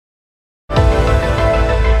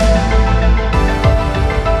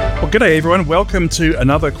G'day everyone, welcome to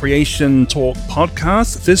another Creation Talk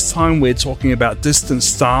podcast. This time we're talking about distant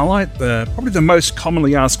starlight, probably the most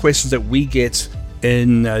commonly asked questions that we get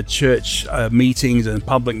in church meetings and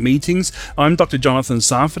public meetings. I'm Dr. Jonathan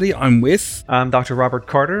Sarfati. I'm Dr. Robert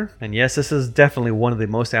Carter, and yes, this is definitely one of the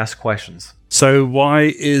most asked questions. So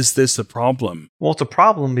why is this a problem? Well, it's a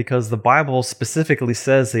problem because the Bible specifically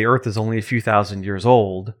says the earth is only a few thousand years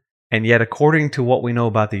old. And yet, according to what we know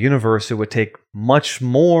about the universe, it would take much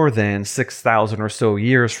more than 6,000 or so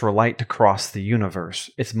years for light to cross the universe.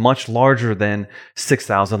 It's much larger than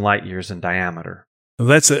 6,000 light years in diameter.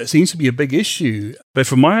 Well, seems to be a big issue. But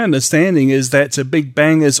from my understanding is that the Big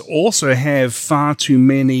Bangers also have far too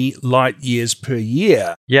many light years per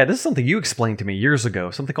year. Yeah, this is something you explained to me years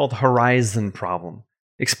ago, something called the horizon problem.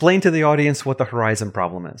 Explain to the audience what the horizon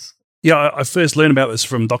problem is. Yeah, I first learned about this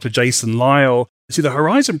from Dr. Jason Lisle. See, the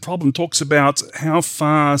horizon problem talks about how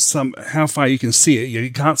far you can see it.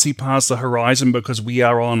 You can't see past the horizon because we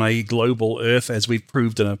are on a global Earth, as we've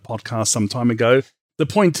proved in a podcast some time ago. The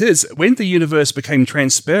point is, when the universe became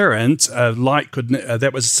transparent, light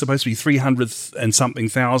that was supposed to be 300 and something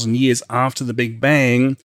thousand years after the Big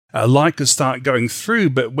Bang, light could start going through.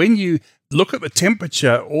 But when you look at the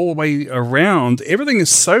temperature all the way around, everything is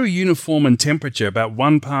so uniform in temperature, about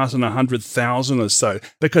 1 part in 100,000 or so.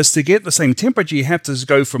 Because to get the same temperature, you have to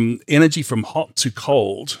go from energy from hot to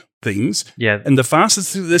cold things. Yeah. And the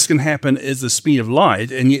fastest this can happen is the speed of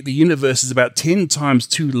light, and yet the universe is about 10 times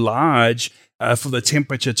too large for the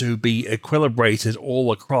temperature to be equilibrated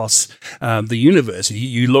all across the universe.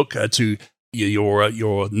 You look to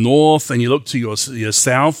your north and you look to your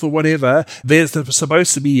south or whatever, they're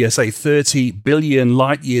supposed to be, say, 30 billion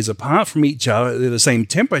light years apart from each other. They're the same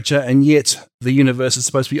temperature, and yet the universe is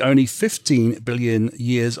supposed to be only 15 billion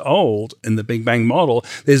years old in the Big Bang model.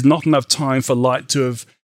 There's not enough time for light to have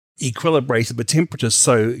equilibrated the temperature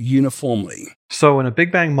so uniformly. So in a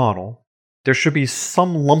Big Bang model, there should be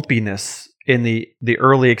some lumpiness in the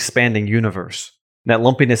early expanding universe. That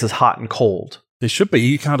lumpiness is hot and cold. There should be.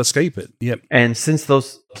 You can't escape it. Yep. And since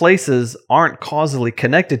those places aren't causally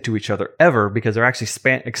connected to each other ever because they're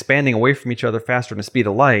actually expanding away from each other faster than the speed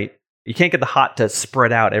of light, you can't get the hot to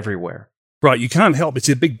spread out everywhere. Right, you can't help. It's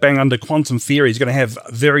a Big Bang under quantum theory. It's going to have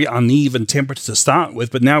very uneven temperature to start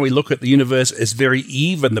with, but now we look at the universe as very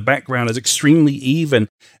even. The background is extremely even,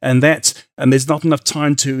 and there's not enough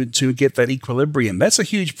time to get that equilibrium. That's a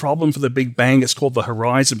huge problem for the Big Bang. It's called the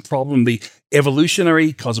horizon problem. The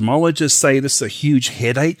evolutionary cosmologists say this is a huge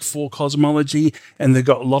headache for cosmology, and they've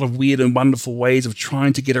got a lot of weird and wonderful ways of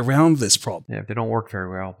trying to get around this problem. Yeah, they don't work very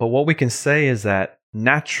well. But what we can say is that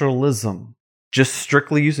naturalism, just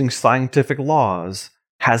strictly using scientific laws,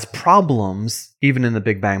 has problems even in the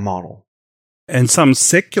Big Bang model. And some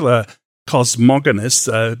secular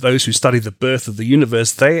cosmogonists, those who study the birth of the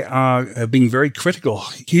universe, they are being very critical.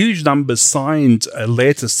 Huge numbers signed a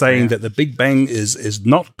letter saying that the Big Bang is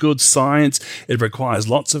not good science. It requires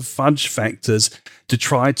lots of fudge factors to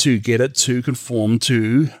try to get it to conform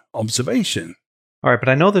to observation. All right, but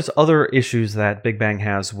I know there's other issues that Big Bang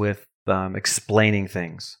has with explaining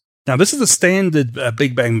things. Now, this is the standard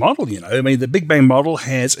Big Bang model, I mean, the Big Bang model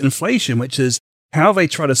has inflation, which is how they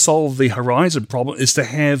try to solve the horizon problem is to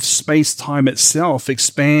have space-time itself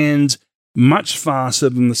expand much faster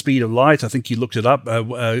than the speed of light. I think you looked it up,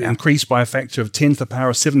 increased by a factor of 10 to the power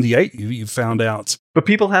of 78, you found out. But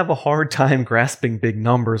people have a hard time grasping big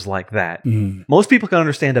numbers like that. Most people can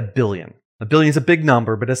understand a billion. A billion is a big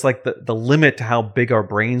number, but it's like the limit to how big our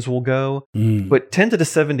brains will go. But 10 to the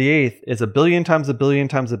 78th is a billion times a billion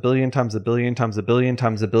times a billion times a billion times a billion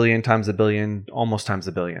times a billion times a billion, almost times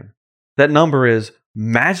a billion. That number is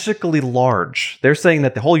magically large. They're saying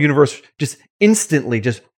that the whole universe just instantly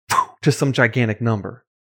to some gigantic number.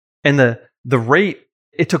 And the rate,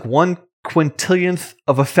 it took 1/quintillionth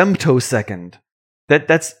of a femtosecond.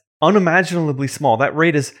 That's unimaginably small. That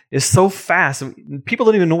rate is so fast. People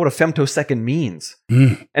don't even know what a femtosecond means.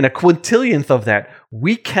 And a quintillionth of that,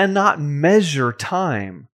 we cannot measure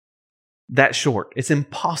time that short. It's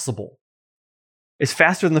impossible. It's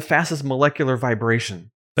faster than the fastest molecular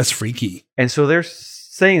vibration. That's freaky. And so they're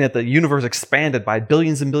saying that the universe expanded by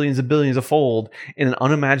billions and billions and billions of fold in an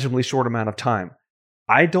unimaginably short amount of time.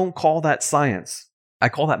 I don't call that science. I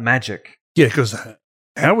call that magic. Yeah, because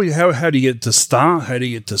how do you get it to start? How do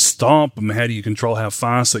you get it to stop? And how do you control how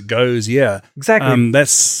fast it goes? Yeah, exactly.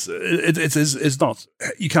 It's not.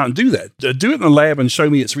 You can't do that. Do it in the lab and show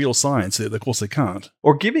me it's real science. Of course, they can't.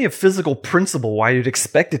 Or give me a physical principle why you'd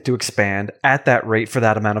expect it to expand at that rate for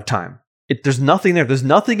that amount of time. There's nothing there. There's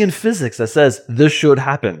nothing in physics that says this should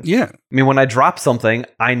happen. Yeah. I mean, when I drop something,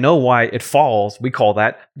 I know why it falls. We call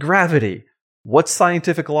that gravity. What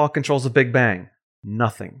scientific law controls the Big Bang?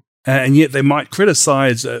 Nothing. And yet they might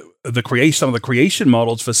criticize some of the creation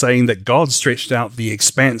models for saying that God stretched out the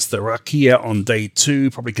expanse, the rakia, on day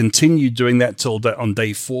 2, probably continued doing that till on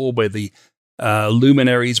day 4, where the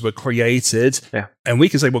luminaries were created. Yeah. And we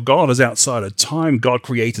can say, well, God is outside of time. God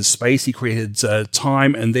created space. He created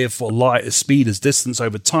time, and therefore light, speed is distance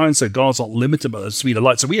over time. So God's not limited by the speed of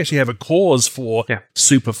light. So we actually have a cause for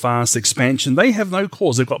super fast expansion. They have no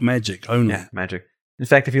cause. They've got magic only. Yeah, magic. In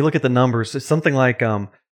fact, if you look at the numbers, it's something like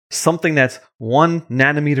something that's 1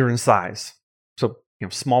 nanometer in size, so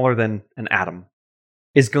smaller than an atom,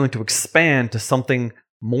 is going to expand to something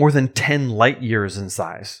more than 10 light years in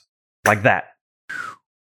size, like that.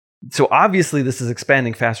 So obviously this is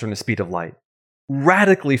expanding faster than the speed of light,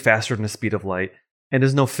 radically faster than the speed of light, and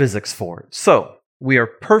there's no physics for it. So we are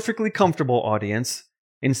perfectly comfortable, audience,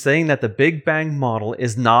 in saying that the Big Bang model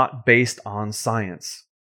is not based on science.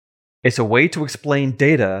 It's a way to explain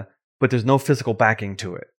data, but there's no physical backing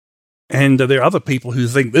to it. And there are other people who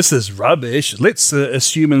think this is rubbish. Let's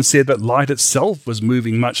assume instead that light itself was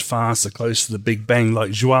moving much faster close to the Big Bang,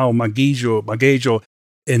 like João Magejo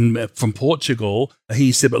from Portugal.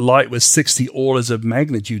 He said that light was 60 orders of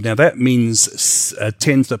magnitude. Now that means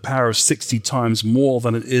 10 to the power of 60 times more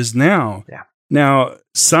than it is now. Yeah. Now,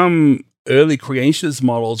 some early creationist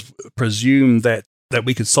models presume that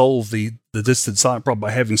we could solve the distance light problem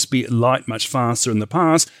by having light much faster in the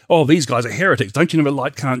past. Oh, these guys are heretics. Don't you know that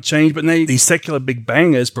light can't change? But now these secular Big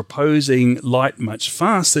Bangers proposing light much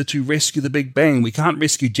faster to rescue the Big Bang. We can't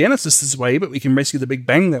rescue Genesis this way, but we can rescue the Big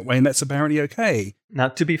Bang that way, and that's apparently okay. Now,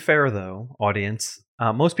 to be fair, though, audience,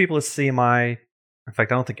 most people at CMI, in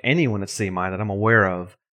fact, I don't think anyone at CMI that I'm aware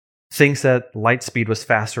of, thinks that light speed was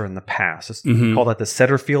faster in the past. We call that the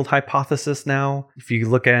Setterfield hypothesis now. If you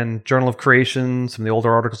look in Journal of Creation, some of the older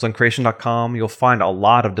articles on creation.com, you'll find a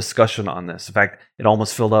lot of discussion on this. In fact, it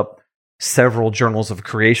almost filled up several journals of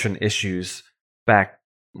creation issues back,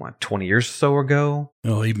 20 years or so ago?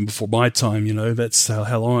 Oh, even before my time, that's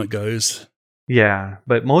how long it goes. Yeah,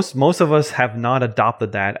 but most of us have not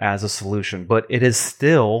adopted that as a solution, but it is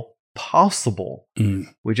still possible.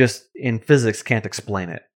 We just, in physics, can't explain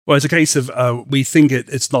it. Well, it's a case of we think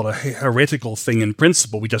it's not a heretical thing in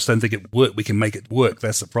principle. We just don't think it work. We can make it work.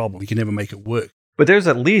 That's the problem. We can never make it work. But there's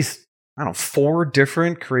at least, 4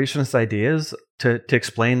 different creationist ideas to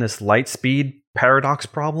explain this light speed paradox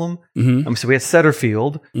problem. So we had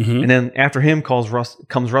Setterfield, and then after him comes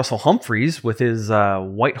Russell Humphreys with his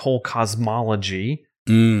white hole cosmology,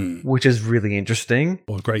 which is really interesting.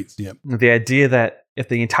 Oh, great. Yeah. The idea that if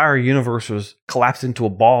the entire universe was collapsed into a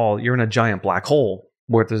ball, you're in a giant black hole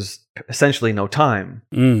where there's essentially no time.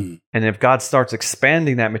 And if God starts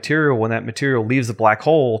expanding that material, when that material leaves the black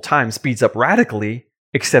hole, time speeds up radically,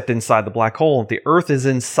 except inside the black hole. If the Earth is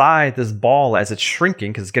inside this ball as it's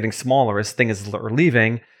shrinking, because it's getting smaller as things are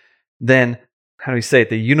leaving, then, how do we say it?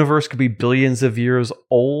 The universe could be billions of years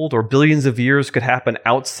old, or billions of years could happen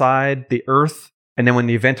outside the Earth. And then when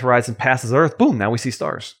the event horizon passes Earth, boom, now we see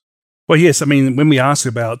stars. Well, yes. I mean, when we ask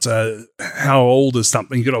about how old is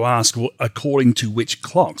something, you've got to ask according to which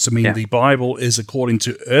clocks. I mean, the Bible is according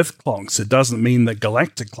to Earth clocks. It doesn't mean that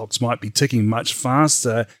galactic clocks might be ticking much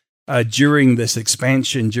faster during this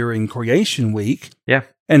expansion during Creation Week. Yeah.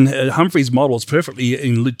 And Humphrey's model is perfectly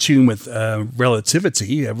in tune with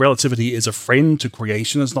relativity. Relativity is a friend to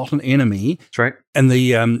creation. It's not an enemy. That's right. And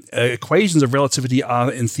the equations of relativity are,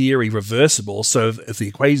 in theory, reversible. So if the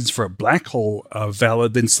equations for a black hole are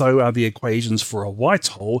valid, then so are the equations for a white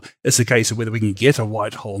hole. It's a case of whether we can get a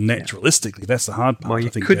white hole naturalistically. That's the hard part. Well, you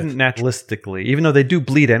couldn't naturalistically, even though they do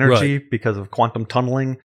bleed energy because of quantum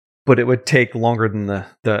tunneling. But it would take longer than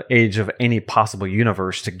the age of any possible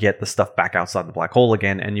universe to get the stuff back outside the black hole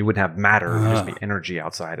again, and you wouldn't have matter, it would just be energy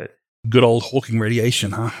outside it. Good old Hawking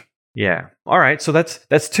radiation, huh? Yeah. All right, so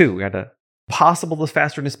that's 2. We had a possible the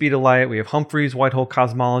faster than the speed of light. We have Humphreys, white hole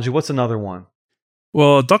cosmology. What's another one?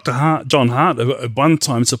 Well, John Hart at one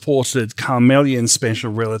time supported Carmelian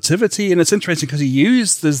special relativity, and it's interesting because he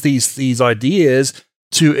used these ideas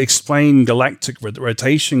to explain galactic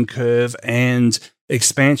rotation curve and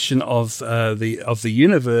expansion of the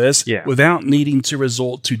universe without needing to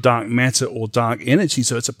resort to dark matter or dark energy.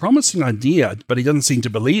 So it's a promising idea, but he doesn't seem to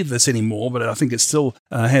believe this anymore, but I think it still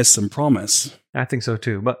has some promise. I think so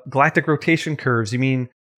too. But galactic rotation curves, you mean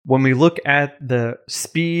when we look at the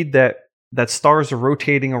speed that stars are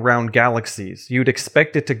rotating around galaxies, you'd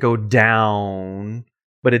expect it to go down,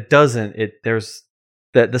 but it doesn't. There's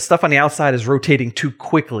the stuff on the outside is rotating too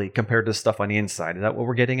quickly compared to the stuff on the inside. Is that what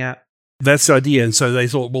we're getting at? That's the idea. And so they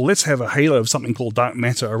thought, well, let's have a halo of something called dark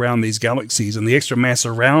matter around these galaxies, and the extra mass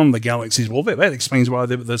around the galaxies, well, that explains why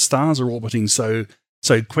the stars are orbiting so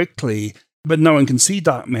quickly. But no one can see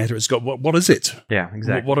dark matter. It's got, what is it? Yeah,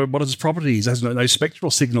 exactly. What are its properties? There's no spectral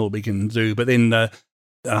signal we can do. But then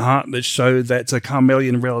Hartnett showed that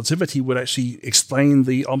Carmelian relativity would actually explain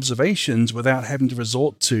the observations without having to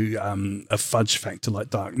resort to a fudge factor like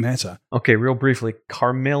dark matter. Okay, real briefly,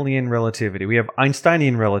 Carmelian relativity. We have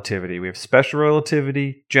Einsteinian relativity. We have special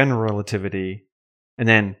relativity, general relativity, and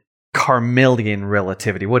then Carmelian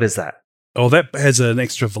relativity. What is that? Oh, that has an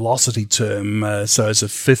extra velocity term, so it's a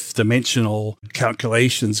fifth dimensional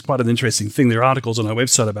calculation. It's quite an interesting thing. There are articles on our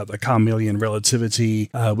website about the Carmelian relativity,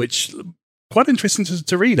 which quite interesting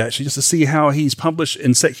to read, actually, just to see how he's published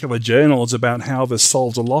in secular journals about how this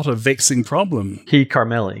solves a lot of vexing problems.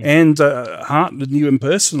 Carmeli. And Hartnett knew him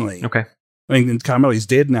personally. Okay. I mean, Carmeli's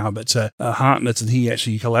dead now, but Hartnett and he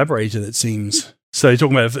actually collaborated, it seems. So you're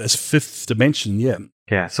talking about a fifth dimension, yeah.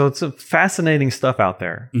 Yeah, so it's a fascinating stuff out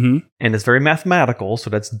there. Mm-hmm. And it's very mathematical, so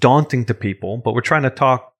that's daunting to people. But we're trying to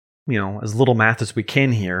talk, as little math as we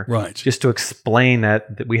can here. Right. Just to explain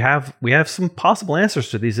that we have some possible answers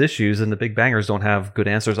to these issues, and the Big Bangers don't have good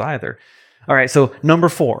answers either. All right, so number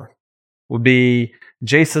 4 would be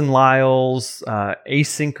Jason Lyle's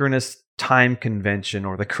asynchronous time convention,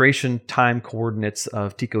 or the creation time coordinates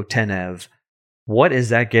of Tikhonov. What is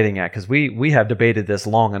that getting at? Because we have debated this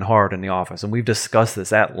long and hard in the office, and we've discussed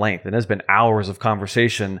this at length, and there's been hours of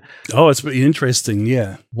conversation. Oh, it's pretty interesting,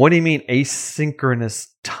 yeah. What do you mean asynchronous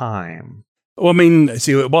time? Well, I mean,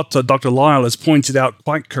 see, what Dr. Lyle has pointed out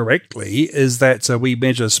quite correctly is that we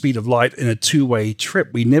measure the speed of light in a two-way trip.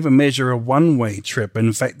 We never measure a one-way trip.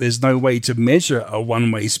 In fact, there's no way to measure a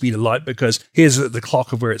one-way speed of light, because here's the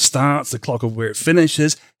clock of where it starts, the clock of where it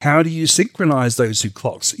finishes. How do you synchronize those two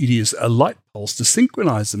clocks? You use a light pulse to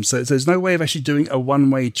synchronize them. So there's no way of actually doing a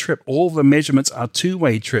one-way trip. All the measurements are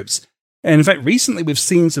two-way trips. And in fact, recently we've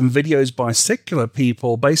seen some videos by secular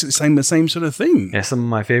people basically saying the same sort of thing. Yeah, some of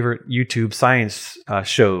my favorite YouTube science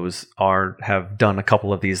shows have done a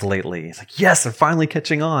couple of these lately. It's like, yes, they're finally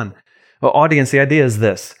catching on. Well, audience, the idea is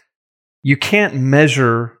this. You can't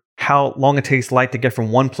measure how long it takes light to get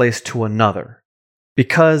from one place to another,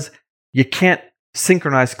 because you can't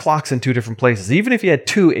synchronize clocks in two different places. Even if you had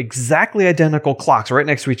two exactly identical clocks right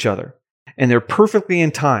next to each other, and they're perfectly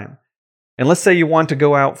in time, and let's say you want to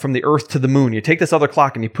go out from the Earth to the moon. You take this other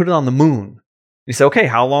clock and you put it on the moon. You say, okay,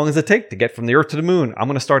 how long does it take to get from the Earth to the moon? I'm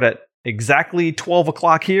going to start at exactly 12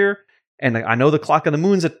 o'clock here, and I know the clock on the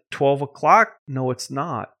moon's at 12 o'clock. No, it's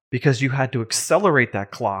not, because you had to accelerate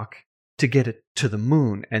that clock to get it to the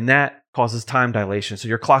moon, and that causes time dilation. So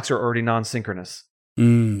your clocks are already non-synchronous.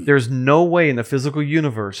 There's no way in the physical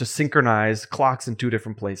universe to synchronize clocks in two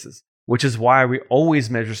different places, which is why we always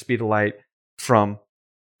measure speed of light from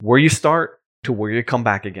where you start to where you come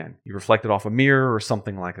back again. You reflect it off a mirror or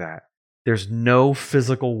something like that. There's no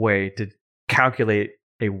physical way to calculate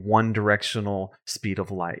a one-directional speed of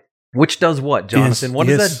light. Which does what, Jonathan? What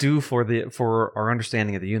does that do for our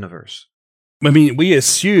understanding of the universe? I mean, we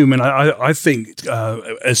assume, and I think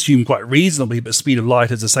assume quite reasonably, but speed of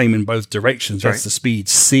light is the same in both directions. That's right. The speed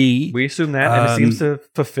c. We assume that, and it seems to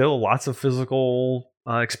fulfill lots of physical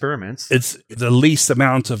experiments. It's the least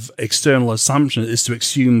amount of external assumption is to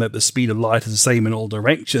assume that the speed of light is the same in all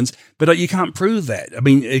directions, but you can't prove that. I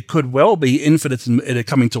mean, it could well be infinite in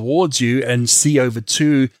coming towards you and c over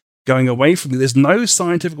 2 going away from you. There's no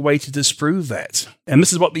scientific way to disprove that. And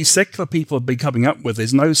this is what these secular people have been coming up with.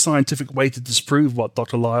 There's no scientific way to disprove what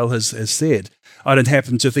Dr. Lyle has said. I don't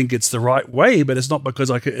happen to think it's the right way, but it's not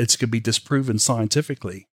because it could be disproven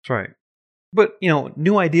scientifically. That's right. But,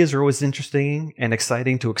 new ideas are always interesting and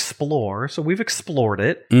exciting to explore. So we've explored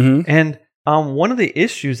it. Mm-hmm. And one of the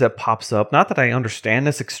issues that pops up, not that I understand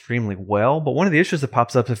this extremely well, but one of the issues that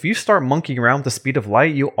pops up, if you start monkeying around with the speed of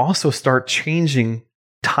light, you also start changing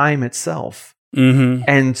time itself. Mm-hmm.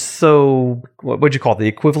 And so what would you call it? The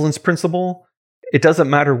equivalence principle? It doesn't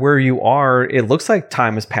matter where you are. It looks like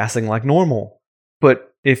time is passing like normal.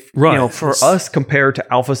 But if, for us compared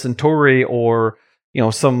to Alpha Centauri or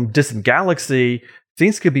some distant galaxy,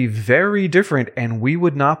 things could be very different, and we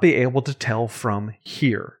would not be able to tell from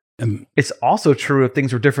here. It's also true if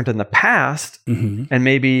things were different in the past, mm-hmm. and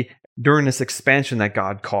maybe during this expansion that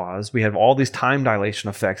God caused, we had all these time dilation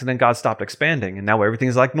effects, and then God stopped expanding, and now everything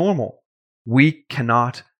is like normal. We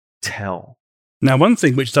cannot tell. Now, one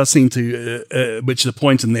thing which does seem to, which is a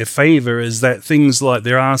point in their favor, is that things like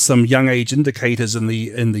there are some young age indicators in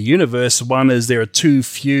the universe. One is there are too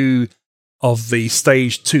few of the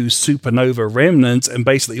stage 2 supernova remnants and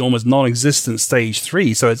basically almost non-existent stage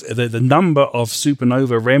 3. So the number of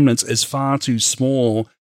supernova remnants is far too small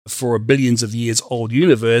for a billions of years old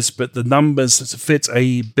universe, but the numbers fit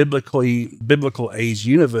a biblical age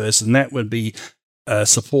universe, and that would be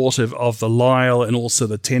supportive of the Lyell and also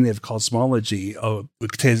the Tenev cosmology.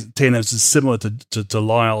 Tenev is similar to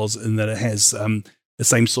Lyell's in that it has the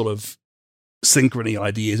same sort of synchrony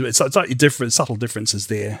ideas. It's slightly different, subtle differences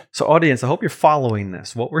there. So audience, I hope you're following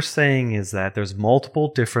this. What we're saying is that there's multiple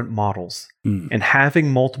different models, and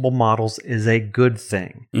having multiple models is a good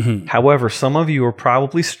thing. Mm-hmm. However, some of you are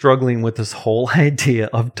probably struggling with this whole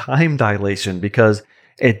idea of time dilation because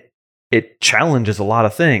it challenges a lot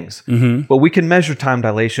of things. Mm-hmm. But we can measure time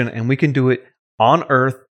dilation, and we can do it on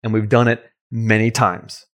Earth, and we've done it many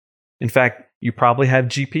times. In fact, you probably have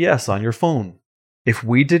GPS on your phone. If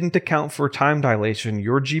we didn't account for time dilation,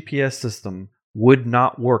 your GPS system would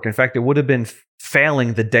not work. In fact, it would have been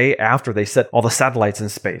failing the day after they set all the satellites in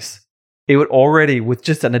space. It would already, with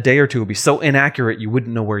just in a day or two, be so inaccurate you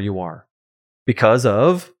wouldn't know where you are because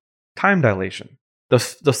of time dilation. The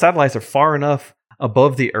satellites are far enough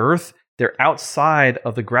above the Earth, they're outside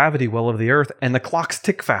of the gravity well of the Earth, and the clocks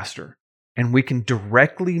tick faster. And we can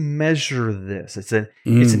directly measure this. It's an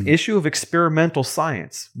issue of experimental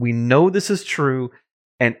science. We know this is true,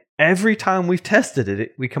 and every time we've tested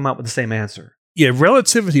it, we come out with the same answer. Yeah,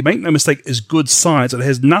 relativity, make no mistake, is good science. It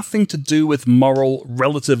has nothing to do with moral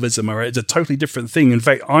relativism. Or it's a totally different thing. In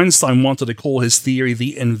fact, Einstein wanted to call his theory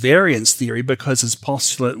the invariance theory because his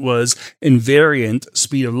postulate was invariant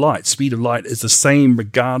speed of light. Speed of light is the same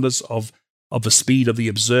regardless of the speed of the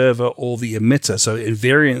observer or the emitter. So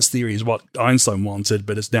invariance theory is what Einstein wanted,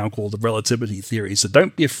 but it's now called the relativity theory. So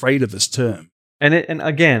don't be afraid of this term. And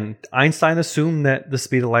again, Einstein assumed that the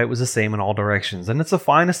speed of light was the same in all directions. And it's a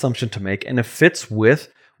fine assumption to make, and it fits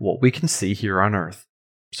with what we can see here on Earth.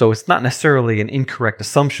 So it's not necessarily an incorrect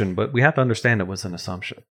assumption, but we have to understand it was an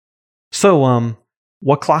assumption. So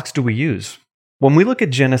what clocks do we use? When we look at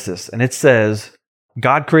Genesis and it says,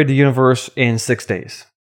 God created the universe in 6 days.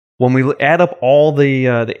 When we add up all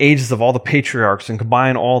the ages of all the patriarchs and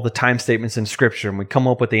combine all the time statements in Scripture, and we come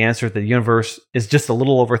up with the answer that the universe is just a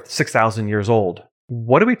little over 6,000 years old,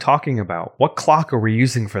 what are we talking about? What clock are we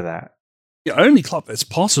using for that? The only clock that's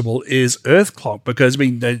possible is Earth clock, because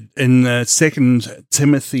in 2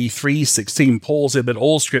 Timothy 3:16, Paul said that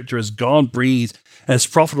all Scripture is God-breathed and is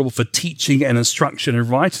profitable for teaching and instruction in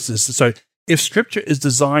righteousness. So if Scripture is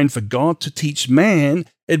designed for God to teach man,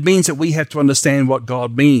 it means that we have to understand what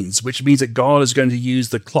God means, which means that God is going to use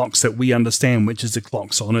the clocks that we understand, which is the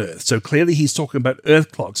clocks on Earth. So clearly he's talking about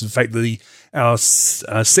Earth clocks. In fact, our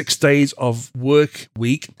 6 days of work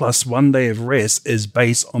week plus 1 day of rest is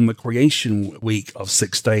based on the creation week of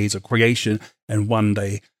 6 days of creation and 1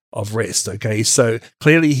 day of rest. Okay, so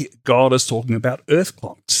clearly God is talking about Earth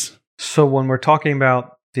clocks. So when we're talking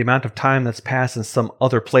about the amount of time that's passed in some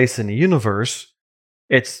other place in the universe,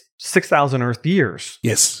 it's 6,000 Earth years.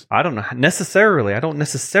 Yes. I don't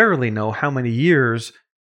necessarily know how many years,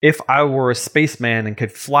 if I were a spaceman and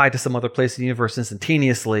could fly to some other place in the universe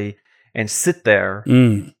instantaneously and sit there,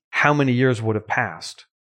 how many years would have passed?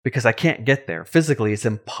 Because I can't get there. Physically, it's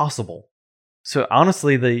impossible. So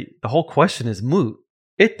honestly, the whole question is moot.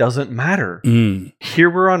 It doesn't matter. Here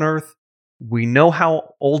we're on Earth. We know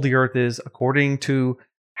how old the Earth is according to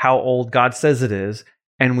how old God says it is.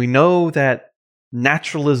 And we know that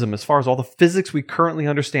naturalism, as far as all the physics we currently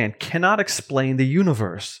understand, cannot explain the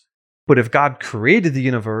universe. But if God created the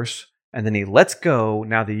universe and then he lets go,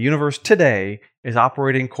 now the universe today is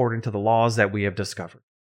operating according to the laws that we have discovered.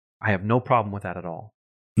 I have no problem with that at all.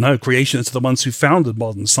 No, creationists are the ones who founded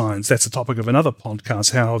modern science. That's the topic of another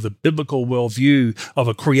podcast, how the biblical worldview of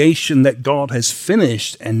a creation that God has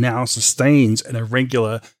finished and now sustains in a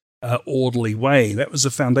regular, orderly way. That was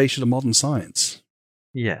the foundation of modern science.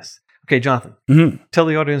 Yes. Okay, Jonathan, tell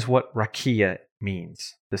the audience what rakia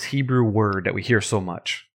means, this Hebrew word that we hear so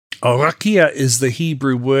much. Rakia is the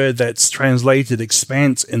Hebrew word that's translated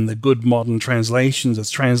expanse in the good modern translations.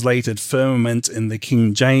 It's translated firmament in the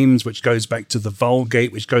King James, which goes back to the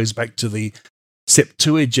Vulgate, which goes back to the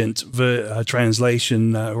Septuagint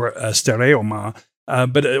translation, stereoma.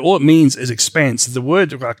 But all it means is expanse. The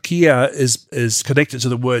word rakia is connected to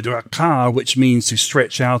the word rakar, which means to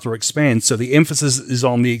stretch out or expand. So the emphasis is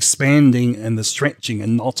on the expanding and the stretching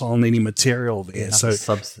and not on any material there. Not the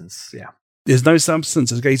substance, yeah. There's no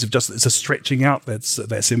substance. It's a case of it's a stretching out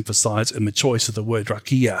that's emphasized in the choice of the word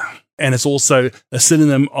rakia. And it's also a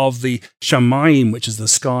synonym of the shamayim, which is the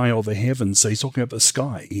sky or the heavens. So he's talking about the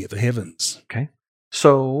sky here, the heavens. Okay.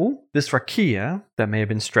 So this rakia that may have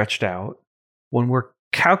been stretched out, when we're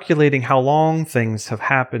calculating how long things have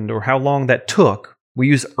happened or how long that took, we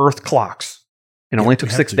use Earth clocks. It only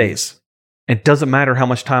took 6 days. It doesn't matter how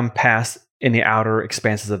much time passed in the outer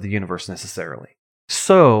expanses of the universe necessarily.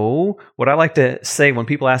 So what I like to say when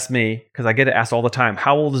people ask me, because I get it asked all the time,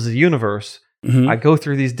 how old is the universe? I go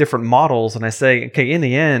through these different models and I say, okay, in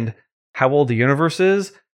the end, how old the universe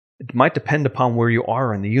is, it might depend upon where you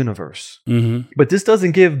are in the universe. But this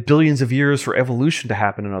doesn't give billions of years for evolution to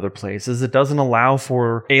happen in other places. It doesn't allow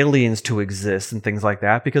for aliens to exist and things like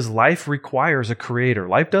that because life requires a creator.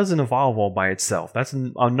 Life doesn't evolve all by itself. That's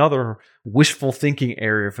another wishful thinking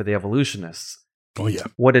area for the evolutionists. Oh, yeah.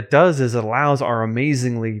 What it does is it allows our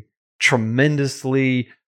amazingly, tremendously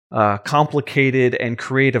complicated and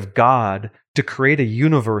creative God to create a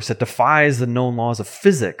universe that defies the known laws of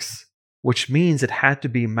physics, which means it had to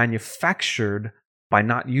be manufactured by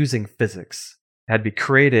not using physics. It had to be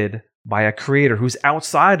created by a creator who's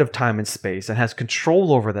outside of time and space and has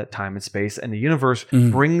control over that time and space, and the universe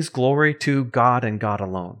brings glory to God and God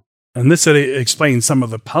alone. And this explains some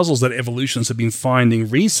of the puzzles that evolutionists have been finding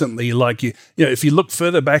recently. Like, if you look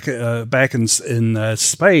further back in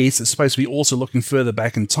space, it's supposed to be also looking further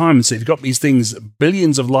back in time. So if you've got these things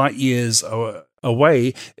billions of light years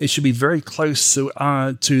away, it should be very close to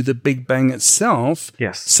the Big Bang itself.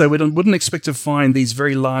 Yes. So we wouldn't expect to find these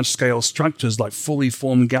very large-scale structures like fully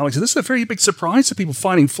formed galaxies. This is a very big surprise to people,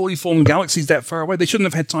 finding fully formed galaxies that far away. They shouldn't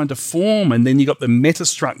have had time to form. And then you got the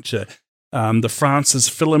metastructure. The Francis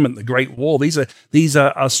filament, the Great Wall. These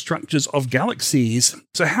are structures of galaxies.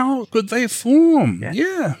 So how could they form?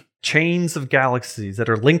 Yeah. Chains of galaxies that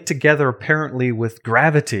are linked together apparently with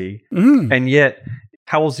gravity. And yet,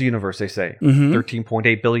 how old's the universe, they say?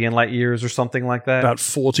 13.8 billion light years or something like that? About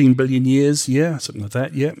 14 billion years. Yeah, something like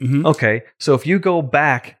that. Yeah. Okay. So if you go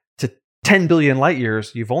back to 10 billion light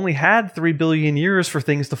years, you've only had 3 billion years for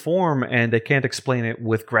things to form, and they can't explain it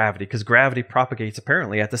with gravity because gravity propagates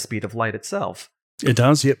apparently at the speed of light itself. It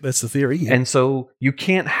does, yep, that's the theory. Yep. And so you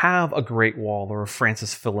can't have a Great Wall or a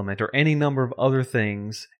Francis filament or any number of other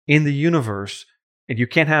things in the universe, and you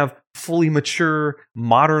can't have fully mature,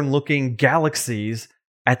 modern-looking galaxies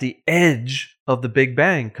at the edge of the Big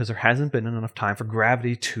Bang because there hasn't been enough time for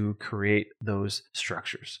gravity to create those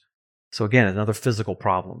structures. So again, another physical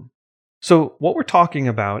problem. So what we're talking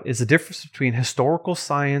about is the difference between historical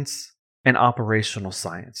science and operational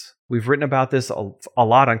science. We've written about this a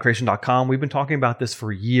lot on creation.com. We've been talking about this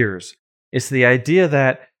for years. It's the idea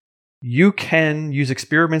that you can use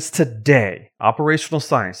experiments today, operational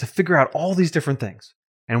science, to figure out all these different things.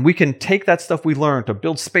 And we can take that stuff we learned to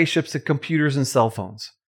build spaceships and computers and cell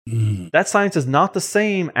phones. That science is not the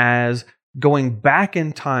same as going back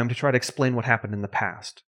in time to try to explain what happened in the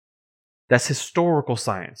past. That's historical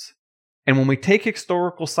science. And when we take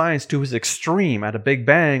historical science to its extreme at a Big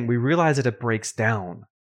Bang, we realize that it breaks down.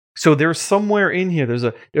 So there's somewhere in here, there's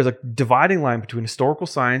a dividing line between historical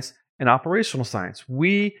science and operational science.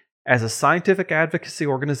 We, as a scientific advocacy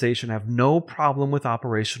organization, have no problem with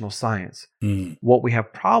operational science. What we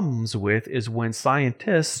have problems with is when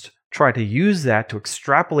scientists try to use that to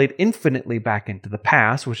extrapolate infinitely back into the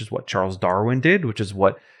past, which is what Charles Darwin did, which is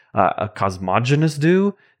what cosmogonists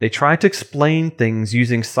do. They try to explain things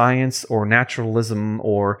using science or naturalism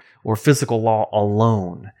or physical law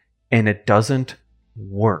alone, and it doesn't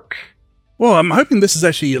work. Well, I'm hoping this is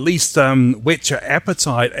actually at least whet your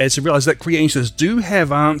appetite as you realize that creationists do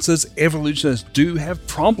have answers, evolutionists do have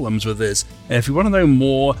problems with this. And if you want to know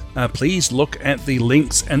more, please look at the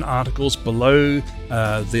links and articles below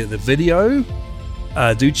the video.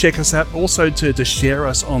 Do check us out also to share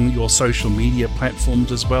us on your social media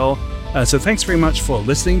platforms as well. So thanks very much for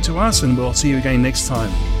listening to us, and we'll see you again next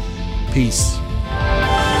time. Peace.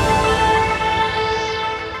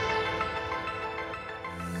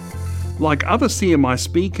 Like other CMI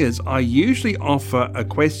speakers, I usually offer a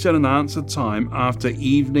question and answer time after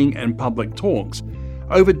evening and public talks.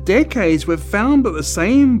 Over decades, we've found that the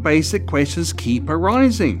same basic questions keep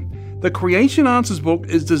arising. The Creation Answers book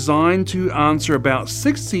is designed to answer about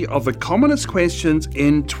 60 of the commonest questions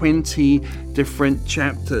in 20 different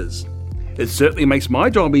chapters. It certainly makes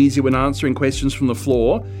my job easier when answering questions from the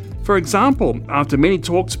floor. For example, after many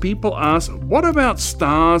talks, people ask, what about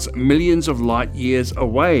stars millions of light years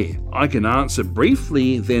away? I can answer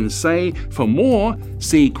briefly, then say, for more,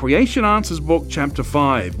 see Creation Answers book chapter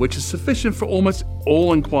 5, which is sufficient for almost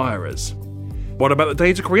all inquirers. What about the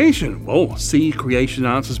dates of creation? Well, see Creation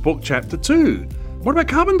Answers book chapter 2. What about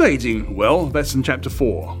carbon dating? Well, that's in chapter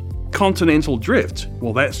 4. Continental drift?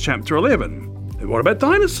 Well, that's chapter 11. And what about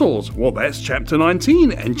dinosaurs? Well, that's chapter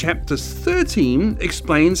 19, and chapter 13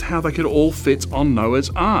 explains how they could all fit on Noah's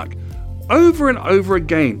Ark. Over and over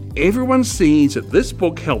again, everyone sees that this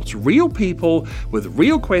book helps real people with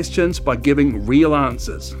real questions by giving real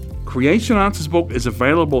answers. Creation Answers book is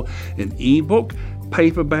available in ebook,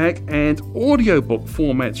 paperback, and audiobook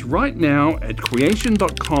formats right now at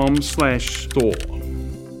creation.com/store.